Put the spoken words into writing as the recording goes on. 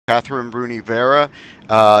Kathryn Rooney Vera,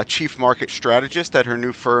 Chief Market Strategist at her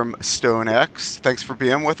new firm, StoneX. Thanks for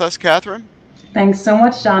being with us, Kathryn. Thanks so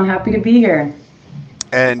much, John. Happy to be here.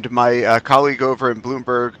 And my colleague over in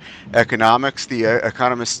Bloomberg Economics, the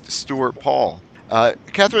economist Stuart Paul.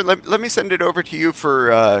 Kathryn, let me send it over to you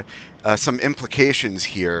for some implications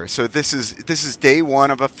here. So this is day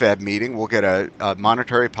one of a Fed meeting. We'll get a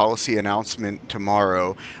monetary policy announcement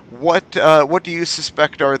tomorrow. What do you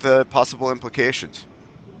suspect are the possible implications?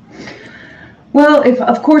 Well,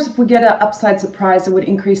 if we get an upside surprise, it would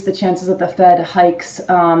increase the chances that the Fed hikes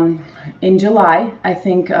in July. I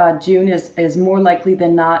think June is more likely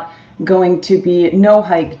than not going to be no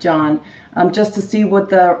hike, John, just to see what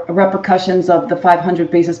the repercussions of the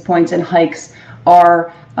 500 basis points in hikes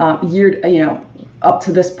are up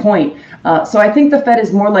to this point. So I think the Fed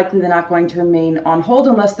is more likely than not going to remain on hold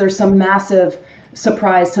unless there's some massive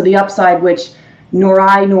surprise to the upside, which nor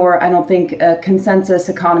I don't think consensus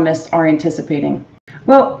economists are anticipating.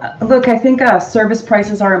 Well, look, I think service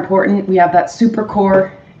prices are important. We have that super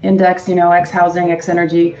core index, ex housing, ex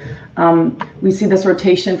energy. We see this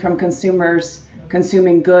rotation from consumers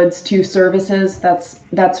consuming goods to services.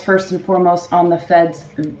 That's first and foremost on the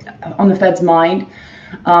Fed's mind.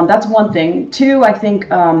 That's one thing. Two, I think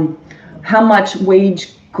how much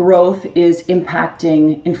wage growth is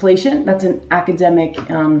impacting inflation. That's an academic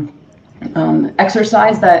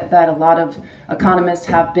exercise that a lot of economists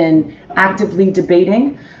have been actively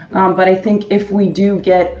debating. But I think if we do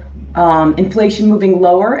get inflation moving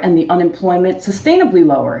lower and the unemployment sustainably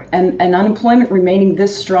lower and unemployment remaining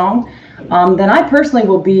this strong, then I personally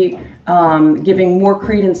will be giving more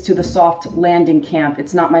credence to the soft landing camp.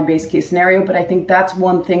 It's not my base case scenario, but I think that's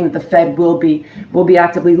one thing that the Fed will be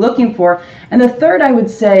actively looking for. And the third, I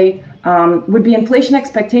would say, would be inflation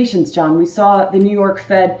expectations, John. We saw the New York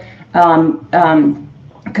Fed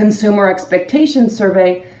consumer expectations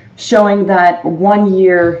survey showing that 1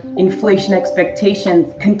 year inflation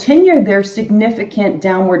expectations continued their significant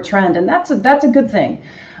downward trend, and that's a good thing.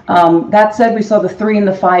 That said, we saw the 3 and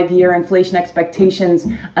the 5 year inflation expectations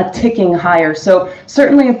ticking higher. So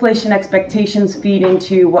certainly inflation expectations feed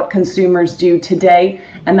into what consumers do today,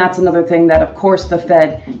 and that's another thing that, of course, the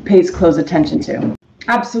Fed pays close attention to.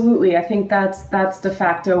 Absolutely, I think that's de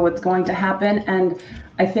facto what's going to happen, and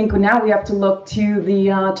I think now we have to look to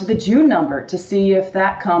the June number to see if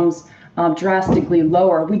that comes drastically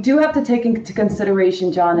lower. We do have to take into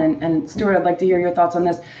consideration, John, and Stuart, I'd like to hear your thoughts on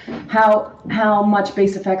this, how much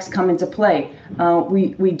base effects come into play.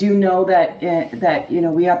 We do know that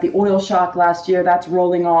we had the oil shock last year, that's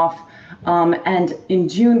rolling off. And in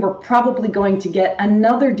June, we're probably going to get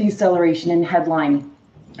another deceleration in headline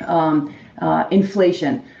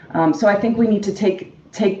inflation. So I think we need to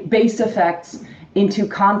take base effects into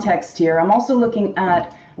context here. I'm also looking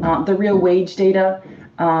at the real wage data.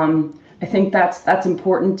 I think that's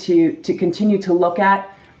important to continue to look at.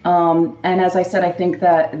 And as I said, I think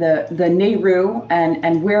that the NARU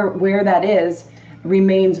and where that is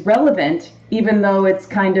remains relevant, even though it's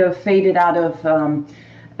kind of faded out of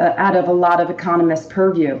a lot of economists'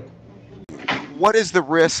 purview. What is the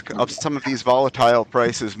risk of some of these volatile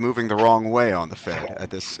prices moving the wrong way on the Fed at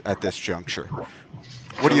this juncture?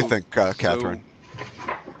 What do you think, Kathryn?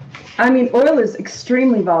 I mean, oil is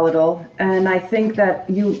extremely volatile, and I think that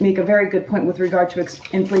you make a very good point with regard to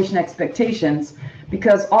inflation expectations,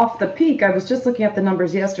 because off the peak, I was just looking at the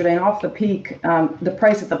numbers yesterday, and off the peak, the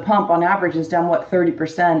price at the pump on average is down,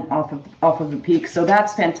 30% off of the peak. So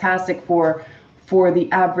that's fantastic for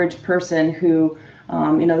the average person who,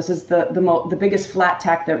 this is the biggest flat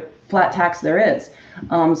tax there is.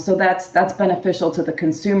 So that's beneficial to the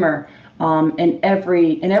consumer. In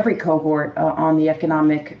every cohort on the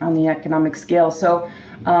economic scale. So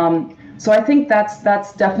I think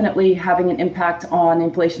that's definitely having an impact on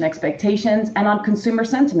inflation expectations and on consumer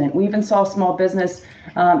sentiment. We even saw small business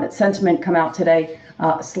sentiment come out today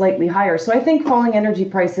slightly higher. So I think falling energy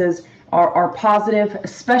prices are positive,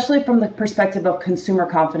 especially from the perspective of consumer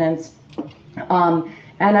confidence. And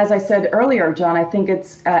as I said earlier, John, I think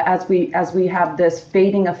it's as we have this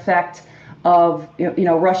fading effect of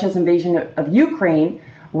Russia's invasion of Ukraine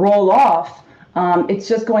roll off, it's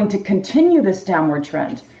just going to continue this downward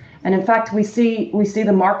trend. And in fact, we see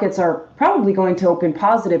the markets are probably going to open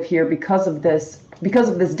positive here because of this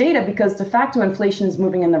data, because de facto inflation is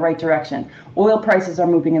moving in the right direction. Oil prices are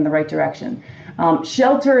moving in the right direction.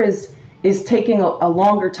 Shelter is taking a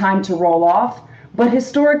longer time to roll off, but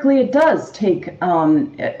historically it does take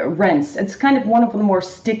rents. It's kind of one of the more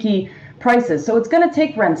sticky prices, so it's going to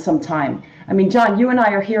take rents some time. I mean, John, you and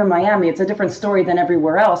I are here in Miami. It's a different story than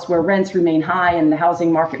everywhere else where rents remain high and the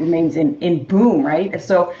housing market remains in boom, right?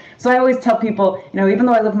 So I always tell people, even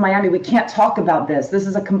though I live in Miami, we can't talk about this. This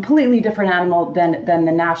is a completely different animal than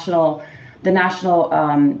the national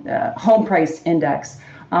home price index.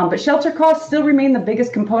 But shelter costs still remain the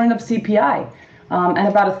biggest component of CPI, and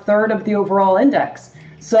about a third of the overall index.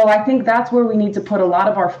 So I think that's where we need to put a lot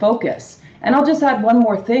of our focus. And I'll just add one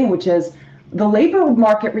more thing, which is the labor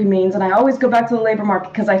market remains, and I always go back to the labor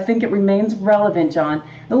market because I think it remains relevant, John.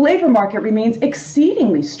 The labor market remains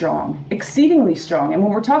exceedingly strong, exceedingly strong. And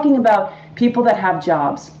when we're talking about people that have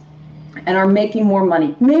jobs and are making more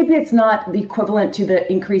money, maybe it's not the equivalent to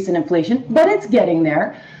the increase in inflation, but it's getting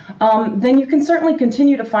there, then you can certainly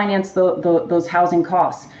continue to finance those housing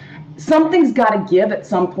costs. Something's got to give at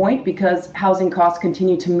some point because housing costs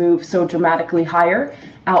continue to move so dramatically higher,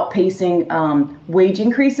 outpacing wage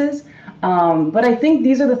increases. But I think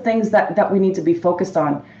these are the things that we need to be focused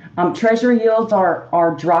on. Treasury yields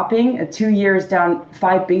are dropping, 2 years down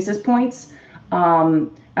 5 basis points.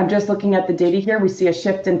 I'm just looking at the data here. We see a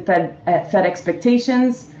shift in Fed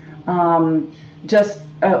expectations.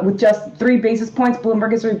 With just 3 basis points,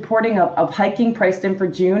 Bloomberg is reporting of hiking priced in for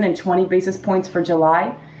June and 20 basis points for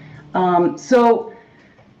July. So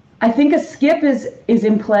I think a skip is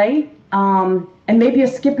in play, and maybe a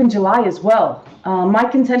skip in July as well. My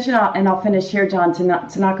contention, and I'll finish here, John, to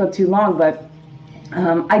not go too long, but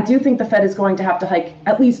I do think the Fed is going to have to hike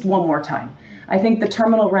at least one more time. I think the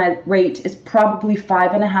terminal rate is probably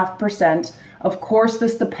 5.5%. Of course,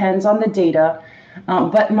 this depends on the data,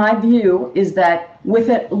 but my view is that with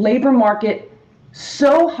a labor market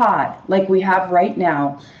so hot like we have right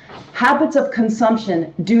now, habits of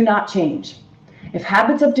consumption do not change. If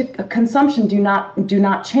habits of consumption do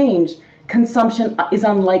not change, consumption is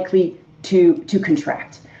unlikely to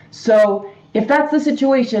contract. So if that's the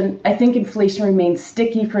situation, I think inflation remains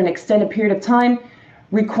sticky for an extended period of time,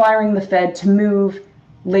 requiring the Fed to move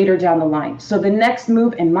later down the line. So the next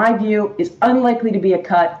move, in my view, is unlikely to be a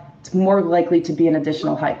cut. It's more likely to be an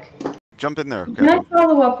additional hike. Jump in there. Can I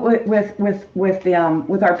follow up with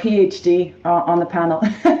our PhD on the panel?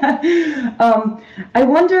 I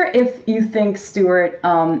wonder if you think, Stuart,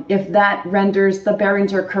 if that renders the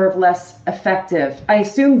Behringer curve less effective. I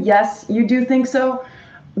assume yes, you do think so,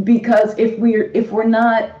 because if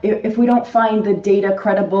we don't find the data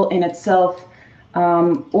credible in itself,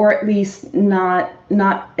 or at least not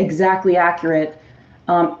exactly accurate,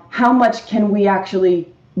 how much can we actually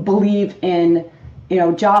believe in?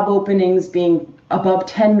 Job openings being above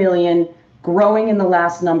 10 million, growing in the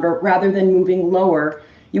last number rather than moving lower.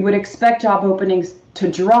 You would expect job openings to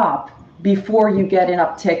drop before you get an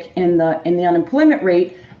uptick in the unemployment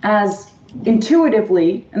rate, as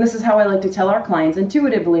intuitively, and this is how I like to tell our clients,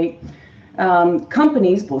 intuitively,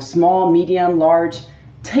 companies, both small, medium, large,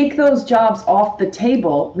 take those jobs off the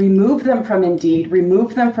table, remove them from Indeed,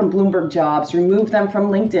 remove them from Bloomberg Jobs, remove them from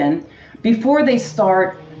LinkedIn before they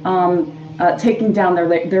start taking down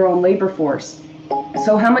their own labor force.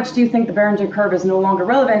 So how much do you think the Behringer curve is no longer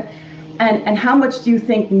relevant? And how much do you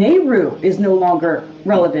think NAIRU is no longer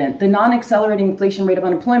relevant, the non-accelerating inflation rate of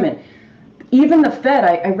unemployment? Even the Fed,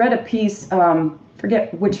 I read a piece,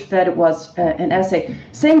 forget which Fed it was, an essay,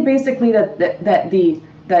 saying basically that the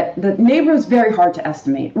NAIRU is very hard to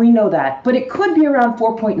estimate. We know that, but it could be around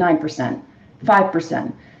 4.9%,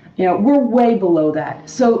 5%. We're way below that.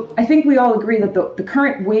 So I think we all agree that the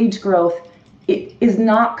current wage growth is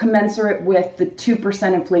not commensurate with the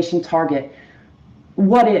 2% inflation target.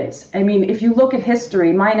 What is? I mean, if you look at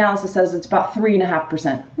history, my analysis says it's about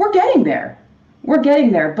 3.5%. We're getting there.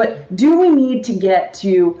 But do we need to get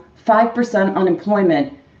to 5%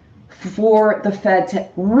 unemployment for the Fed to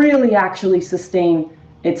really actually sustain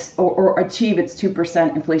its or achieve its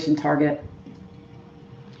 2% inflation target?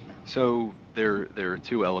 So there are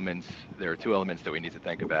two elements. There are two elements that we need to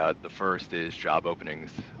think about. The first is job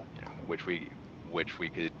openings, which we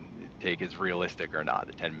could take as realistic or not.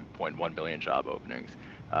 The 10.1 billion job openings.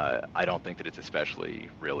 I don't think that it's especially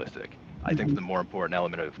realistic. I think the more important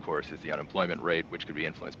element, of course, is the unemployment rate, which could be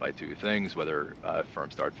influenced by two things: whether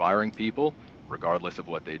firms start firing people, regardless of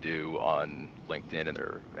what they do on LinkedIn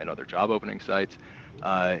and other job opening sites,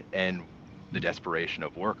 and the desperation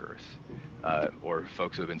of workers. Or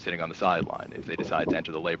folks who have been sitting on the sideline. If they decide to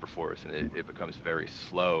enter the labor force and it becomes very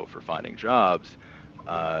slow for finding jobs,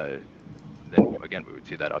 then again, we would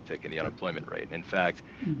see that uptick in the unemployment rate. In fact,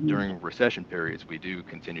 during recession periods, we do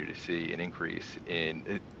continue to see an increase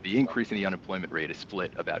in the unemployment rate is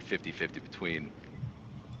split about 50-50 between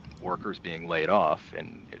workers being laid off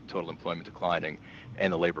and total employment declining,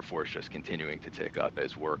 and the labor force just continuing to tick up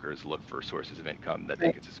as workers look for sources of income that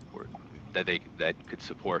they could support. that could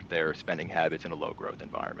support their spending habits in a low growth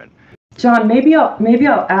environment. John, maybe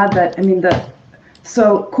I'll add that. I mean,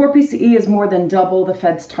 so core PCE is more than double the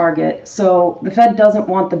Fed's target. So the Fed doesn't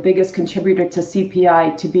want the biggest contributor to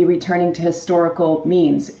CPI to be returning to historical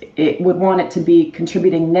means. It would want it to be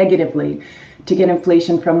contributing negatively to get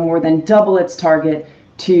inflation from more than double its target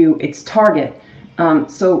to its target.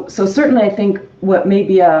 So certainly I think what may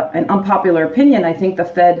be an unpopular opinion, I think the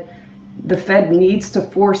Fed needs to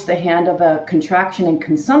force the hand of a contraction in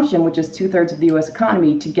consumption, which is 2/3 of the U.S.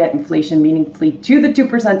 economy, to get inflation meaningfully to the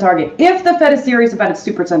 2% target, if the Fed is serious about its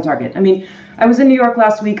 2% target. I mean, I was in New York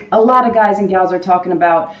last week. A lot of guys and gals are talking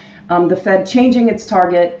about the Fed changing its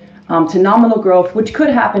target to nominal growth, which could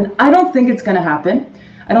happen. I don't think it's going to happen.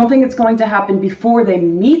 I don't think it's going to happen before they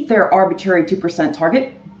meet their arbitrary 2%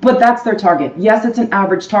 target. But that's their target. Yes, it's an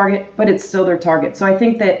average target, but it's still their target. So I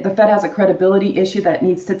think that the Fed has a credibility issue that it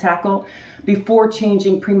needs to tackle before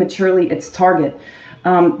changing prematurely its target.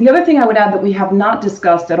 The other thing I would add that we have not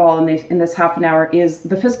discussed at all in this half an hour is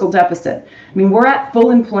the fiscal deficit. I mean, we're at full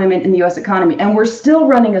employment in the U.S. economy, and we're still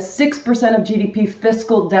running a 6% of GDP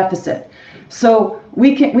fiscal deficit. So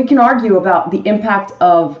we can argue about the impact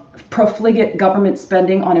of profligate government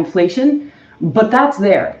spending on inflation, but that's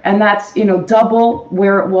there, and that's double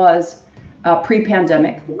where it was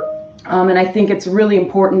pre-pandemic. And I think it's really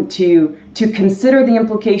important to consider the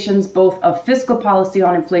implications both of fiscal policy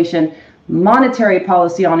on inflation, monetary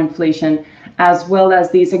policy on inflation, as well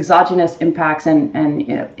as these exogenous impacts and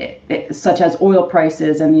such as oil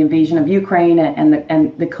prices and the invasion of Ukraine and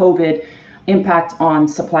the COVID impact on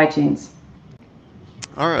supply chains.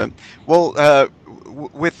 All right. Well,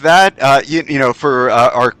 with that, for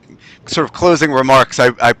our sort of closing remarks,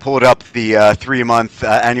 I pulled up the 3-month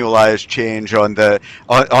annualized change on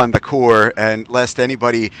the core, and lest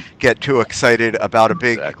anybody get too excited about a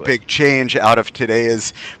big change out of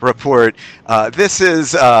today's report, this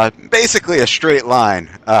is basically a straight line.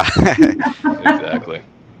 Exactly.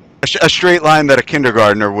 A straight line that a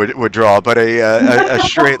kindergartner would draw, but a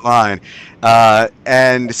straight line.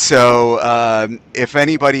 And so if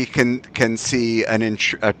anybody can see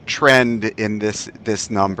a trend in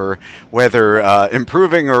this number, whether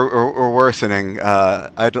improving or worsening,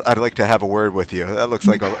 I'd like to have a word with you. That looks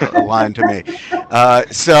like a line to me.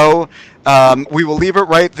 So we will leave it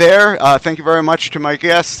right there. Thank you very much to my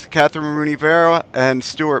guests, Kathryn Rooney Vera and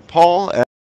Stuart Paul.